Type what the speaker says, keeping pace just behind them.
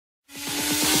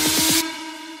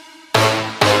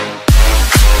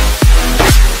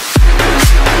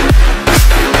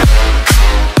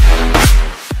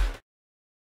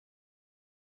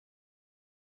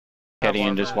Getty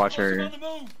and just watch her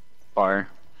far.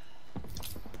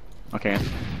 Okay.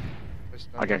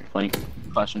 I got plenty.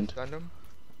 Questioned.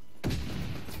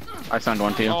 I stunned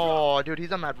one too. Oh, dude,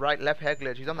 he's on that left head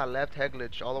glitch. He's on that left head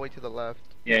glitch, all the way to the left.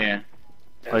 Yeah.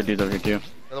 Other dude's over here too.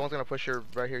 The other one's gonna push her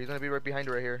right here. He's gonna be right behind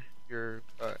you right here. You're,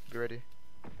 be ready.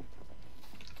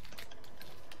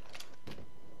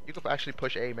 You could actually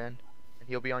push A, man, and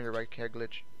he'll be on your right head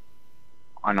glitch.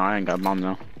 I know, I ain't got bomb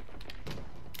though.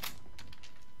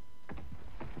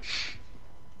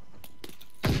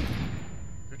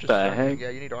 The heck?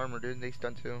 Yeah, you need armor, dude. They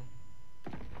stun too.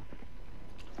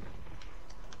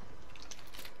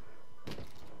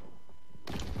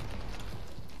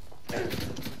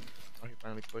 Oh, he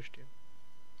finally pushed you.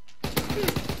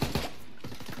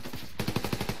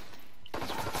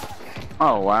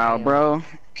 Oh wow, bro.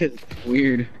 Kid's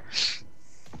weird.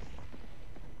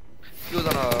 He was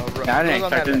on a. Yeah, I didn't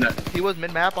expect that. He was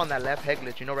mid map on that left head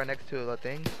glitch. You know, right next to the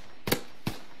thing.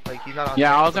 Like he's not on.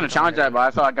 Yeah, I was gonna challenge that, but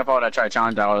I felt like if I would have tried to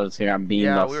challenge that, I was here. I'm beamed.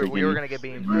 Yeah, off we were gonna get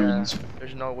beamed. Runes. Yeah.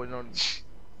 There's no.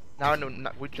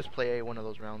 We just play A one of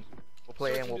those rounds. We'll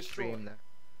play A and we'll stream that.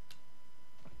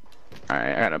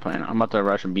 Alright, I got a plan. I'm about to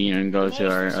rush a beam and go to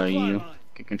our U.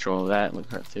 Get control of that. Look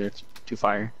right there. It's too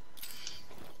fire.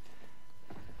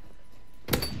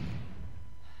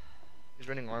 He's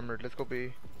running armored. Let's go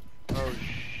B. Oh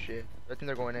shit. I think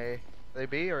they're going A. Are they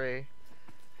B or A?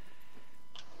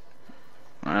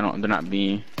 They're not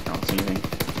B. I don't see anything.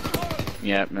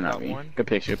 Yep, they're not B. Good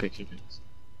picture,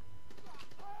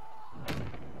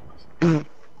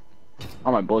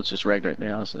 All my bullets just wrecked right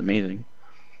there. That's amazing.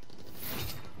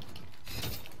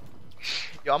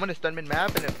 Yo, I'm gonna stun mid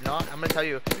map, and if not, I'm gonna tell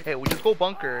you, hey, we just go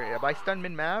bunker. If I stun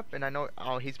mid map, and I know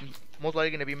he's most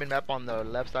likely gonna be mid map on the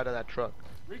left side of that truck.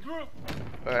 Regroup.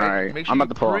 Alright, I'm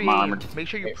about to pull out my armor. Make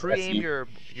sure you pre-aim your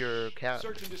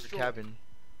cabin.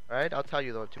 Alright, I'll tell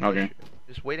you though. Okay.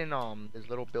 Just wait in this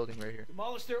little building right here.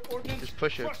 Demolish their ordnance. Just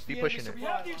push it. Be pushing it. We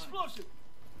have the explosive.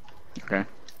 Okay.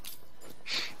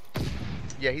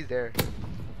 Yeah, he's there.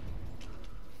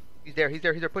 He's there.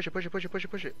 Push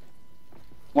it.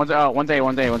 One's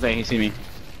A. He see me.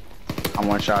 I'm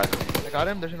one shot. I got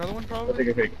him. There's another one probably.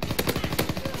 Okay.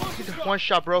 He's one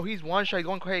shot, bro. He's one shot. He's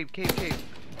going cave.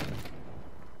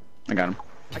 I got him.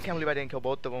 I can't believe I didn't kill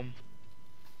both of them.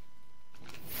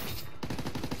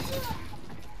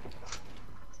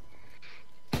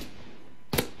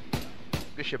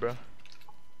 Good shit, bro.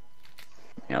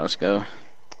 Yeah, let's go.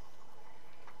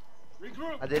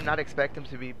 Regroup. I did not expect him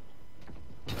to be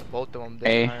both of them this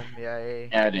A. time. Yeah, A.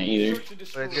 Yeah, I didn't either. But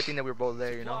it's a good thing that we were both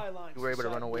there, you know? We were able to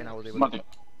run away and I was able to.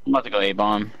 I'm about to go A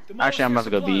bomb. Actually, I'm about to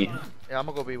go B. Yeah, I'm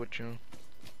gonna go B with you.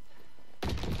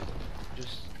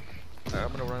 Just.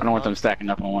 I'm gonna run. I don't want them stacking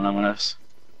up on one of us.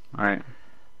 Alright.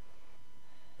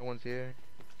 No one's here.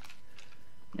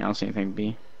 Yeah, I don't see anything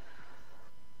B.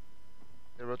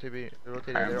 They rotate.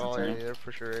 They're all A. They're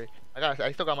for sure A.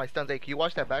 I still got my stuns. Hey, can you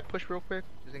watch that back push real quick?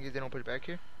 Just in case they don't push back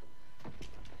here.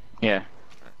 Yeah.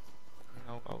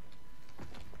 Oh.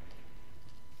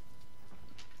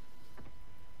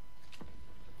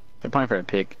 They're playing for a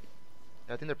pick.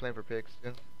 Yeah, I think they're playing for picks.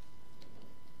 Yeah.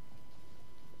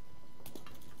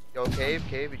 Yo, cave.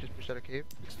 You just pushed out a cave.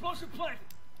 Explosive planted.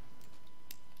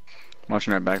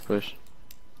 Watching our back push.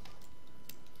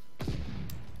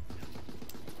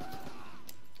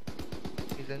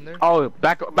 He's in there. Oh,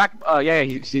 back. Yeah.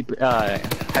 He had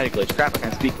a glitch. Crap, I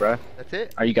can't speak, bro. That's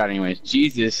it. Oh, you got it anyways.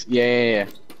 Jesus. Yeah.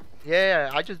 Yeah,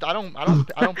 I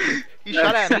don't. He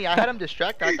shot at me. I had him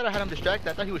distracted. I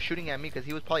thought he was shooting at me because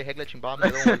he was probably head glitching bomb. The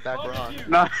other one was back rock.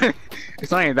 No, it's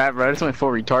not even that, bro. It's only full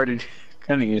retarded.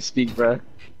 Couldn't even speak, bro.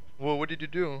 Well, what did you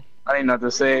do? I didn't know what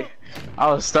to say.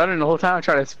 I was stuttering the whole time.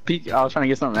 Trying to speak. I was trying to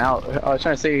get something out. I was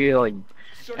trying to say like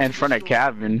in front of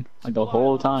cabin like the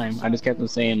whole time. I just kept on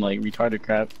saying like retarded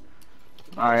crap.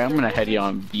 All right, I'm gonna head you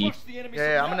on B.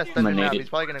 Yeah, I'm gonna stun him out. He's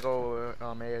probably gonna go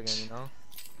A again, you know.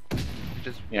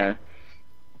 Yeah,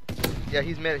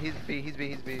 he's mid. He's B.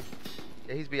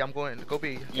 Yeah, he's B. I'm going. Go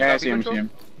B. Yeah, I see him.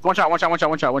 One shot.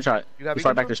 You got B.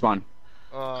 Start back to spawn.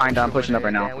 Kinda, I'm pushing up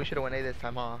right now. Man, we should have won A this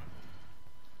time, huh?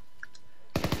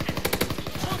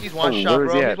 He's one shot,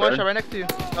 bro. He's one shot right next to you.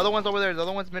 The other one's over there. The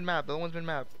other one's mid map.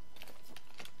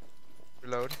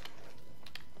 Reload.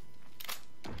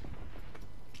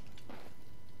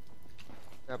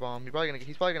 That bomb. He's probably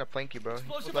gonna flank you, bro. He's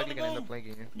most likely gonna end up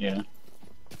flanking you. Yeah.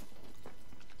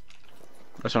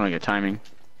 I just want to get timing.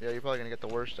 Yeah, you're probably gonna get the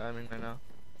worst timing right now.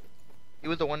 He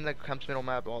was the one that comes middle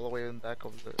map all the way in the back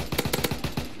of the. There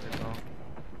you go.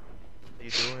 How you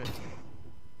do it?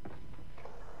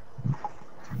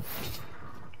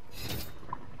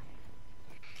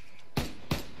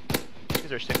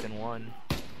 These are 6-1.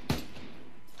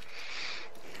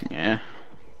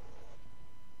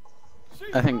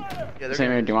 I think Yeah, the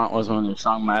same area Dumont was one of their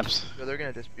strong maps. they're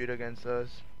gonna dispute against us.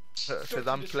 Cause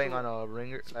I'm playing on a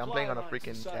ringer. I'm playing on a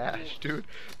freaking dash, dude.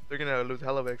 They're gonna lose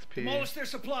hell of XP. Demolish their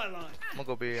supply line. I'm gonna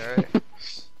go B, alright?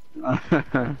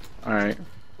 Alright.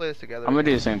 Play this together. I'm gonna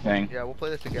do the same thing. Yeah, we'll play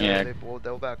this together. Yeah.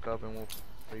 They'll back up and we'll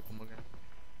rape them again.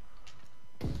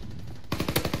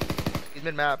 He's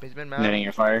mid map. He's mid map. Netting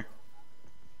your fire.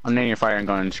 I'm netting your fire and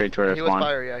going straight to our He was spawn.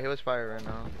 fire. Yeah, he was fire right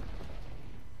now.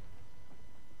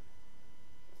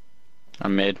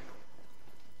 I'm mid.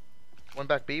 One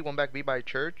back B by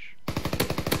church.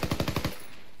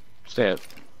 Stay up.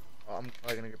 Oh, I'm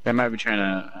probably gonna get. They might be trying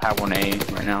to have one A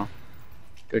right now.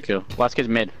 Good kill. Last kid's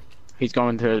mid. He's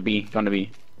going to the B. Going to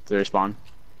B. To their spawn.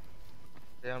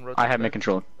 Yeah, I'm I have back. mid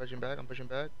control. Pushing back. I'm pushing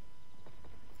back.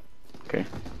 Okay.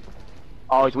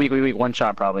 Oh, he's weak. One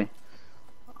shot probably.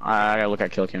 I gotta look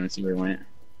at kill cam and see where he went.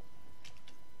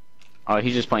 Oh,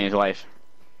 he's just playing his life.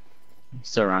 He's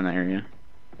still around that area.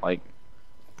 Like,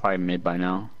 probably mid by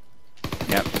now.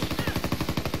 Yep.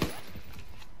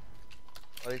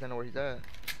 At least I know where he's at.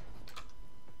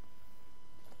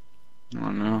 I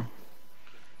don't know.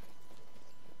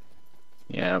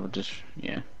 Yeah, but just,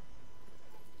 yeah.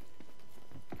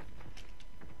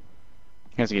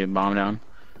 He has to get a bomb down.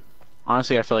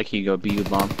 Honestly, I feel like he'd go B with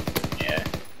bomb. Yeah.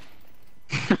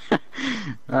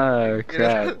 Oh, Yeah,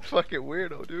 crap. that's fucking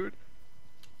weirdo, dude.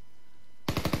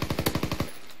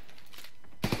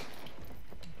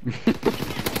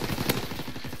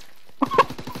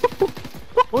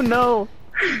 Oh no!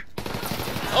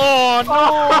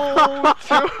 Oh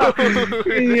no,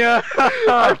 dude! Yeah.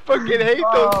 I fucking hate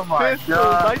those Oh my pistols.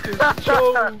 God. I just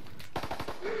choked.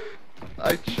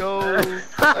 I choked.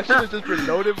 I should have just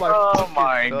reloaded my. Oh fucking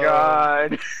my gun.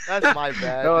 god. That's my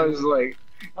bad. That was dude. like,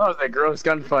 that was a gross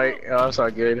gunfight. Oh, that was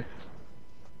not good.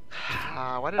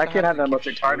 Why did I can't have to that much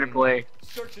keep retarded shooting? play.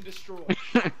 Search and destroy.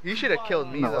 He should have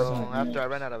killed me No, though. wasn't it? After I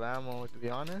ran out of ammo, to be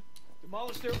honest.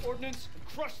 Demolish their ordnance and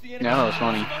crush the enemy. Yeah, that was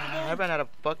funny. I ran out of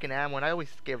fucking ammo, and I always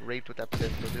get raped with that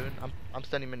pistol, dude. I'm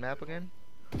stunning mid map again.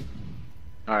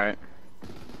 Alright.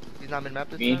 He's not mid map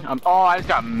this B. time. Oh, I just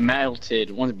got melted.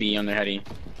 One's B on their heady.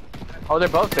 Oh, they're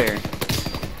both there.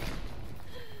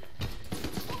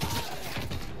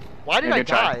 Why did Yeah, I good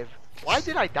try. dive? Why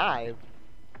did I dive?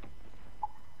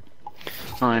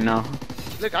 Oh, I know.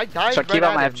 Look, I dived Should I right keep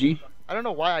out at my him. FG? I don't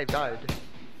know why I dived.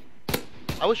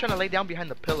 I was trying to lay down behind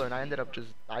the pillar, and I ended up just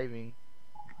diving.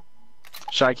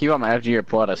 Should I keep out my FG or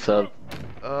pull out a sub?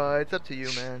 It's up to you,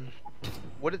 man.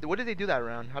 What did they do that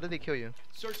round? How did they kill you?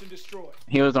 Search and destroy.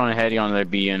 He was on a heady on their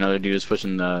B, and another dude was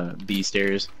pushing the B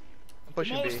stairs. I'm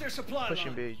pushing Demolish B. their supply Pushing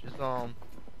line. B. Just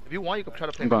if you want, you can try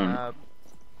to play I'm the going. map,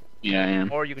 Yeah, I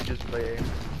am. or you can just play.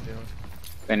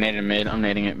 They naded mid. I'm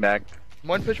nading it back.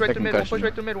 One push right Take through mid. One push concussion.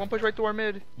 right through mid. One push right through our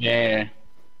mid. Yeah.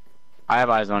 I have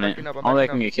eyes on it. Backing up, I'm Only they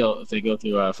backing can up. get killed if they go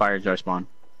through fire jar spawn.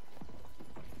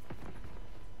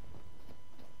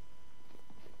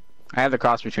 I have the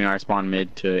cross between our spawn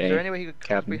mid to Is there A. any way he could come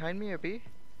Captain. behind me or B?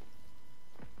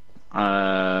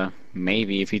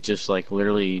 Maybe if he just like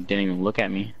literally didn't even look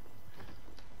at me.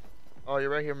 Oh, you're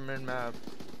right here mid map.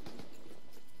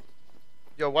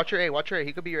 Yo, watch your A. Watch your A.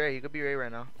 He could be your A. He could be your A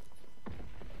right now.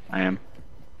 I am.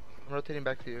 I'm rotating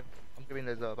back to you. I'm giving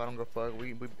this up. I don't go fuck.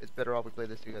 It's better off we play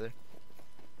this together.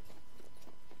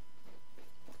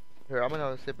 Here, I'm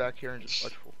gonna sit back here and just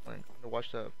watch full flank. I'm gonna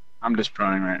watch the. I'm just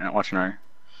proning right now, watching our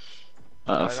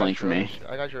I got flank your from other A. shit.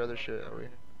 I got your other shit over here.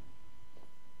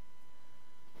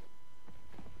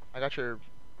 I got your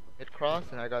mid cross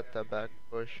and I got the back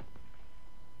push.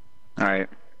 Alright.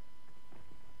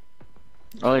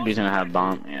 Other dude's gonna have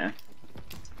bomb, yeah.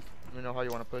 Let me know how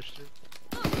you want to push this.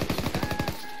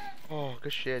 Oh,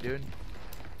 good shit, dude.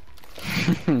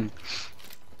 You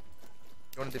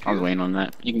want to defuse? I was waiting on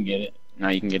that. You can get it. No,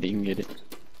 you can get it, you can get it.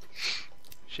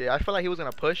 Shit, I felt like he was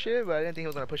gonna push it, but I didn't think he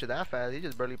was gonna push it that fast. He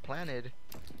just barely planted.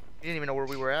 He didn't even know where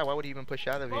we were at. Why would he even push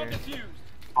out of Bomb here? defused.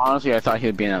 Honestly, I thought he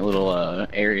would be in that little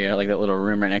area, like that little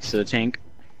room right next to the tank.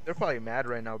 They're probably mad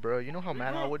right now, bro. You know how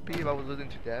mad I would be if I was losing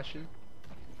 2 dashes?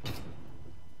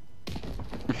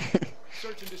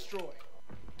 Search and destroy.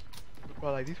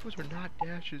 Bro, like, these fools are not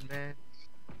dashes, man.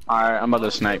 Alright, I'm about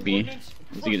to snipe B.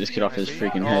 Let's get this kid off his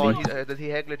freaking Oh, heady. does he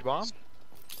head glitch bomb?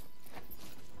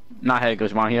 Not head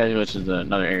glitch bomb, he head glitch is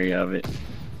another area of it.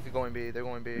 They're going B. They're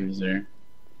going B. He's there.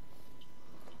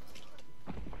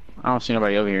 I don't see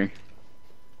nobody over here.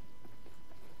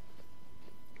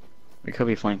 We could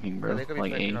be flanking, bro. Yeah, they could be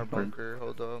Like flanking A. our or- bunker.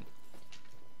 Hold up.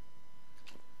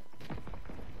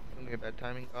 Don't get bad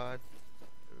timing, God.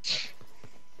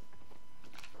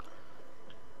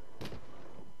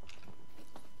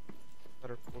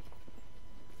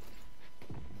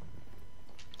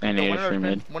 And Yo, it one is in our for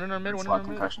mid. mid. One in our mid. One in Slot our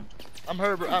mid. concussion. I'm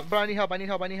hurt, bro. I need help. I need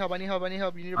help. I need help. I need help. I need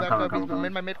help. You need to back up. He's coming.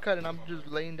 made my mid cut, and I'm just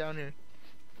laying down here.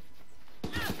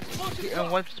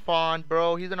 And one spawn,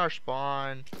 bro. He's in our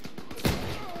spawn.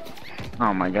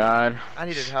 Oh my god. I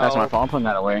needed help. That's my fault. I'm putting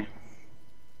that away.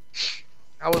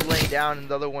 I was laying down, and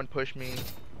the other one pushed me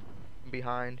from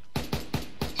behind.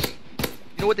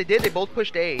 You know what they did? They both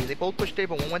pushed A. They both pushed A,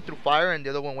 but one went through fire, and the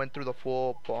other one went through the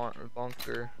full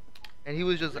bunker. And he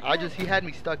was just, he had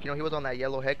me stuck. You know, he was on that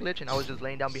yellow head glitch, and I was just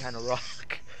laying down behind a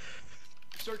rock.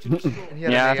 Search and destroy. And he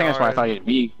had Yeah, an I think that's why I AR. thought he'd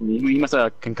be. He must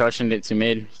have concussioned it to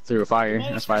mid through a fire.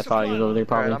 That's why I thought he was over there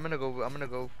probably. Alright, I'm gonna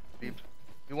go. If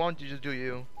you want to just do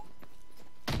you.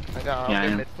 I'll Yeah, I get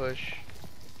am. mid push.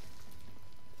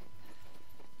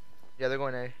 Yeah, they're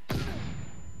going A.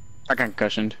 I got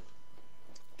concussioned.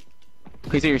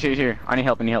 He's here, he's here. I need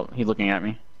help, I need help. He's looking at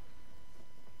me.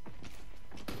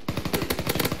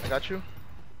 I got you.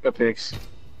 Good picks.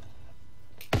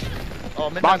 Oh,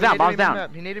 mid Bombs map. down, bombs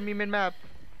down. He needed me mid map.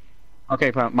 Okay,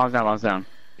 bombs down, bombs down.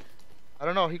 I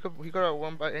don't know. He could have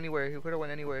won by anywhere. He could have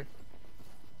went anywhere.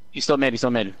 He's still mid, he's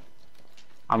still mid.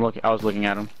 I was looking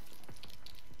at him.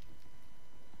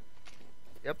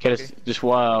 Yep. Okay, Okay. just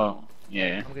wow.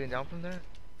 Yeah, I'm getting down from there.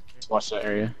 just watch that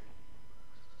area.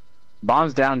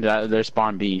 Bombs down to their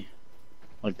spawn B.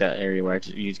 Like that area where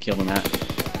you just killed them at.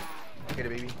 Get it,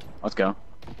 baby. Let's go.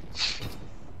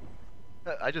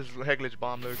 I just head glitch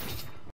bomb, look.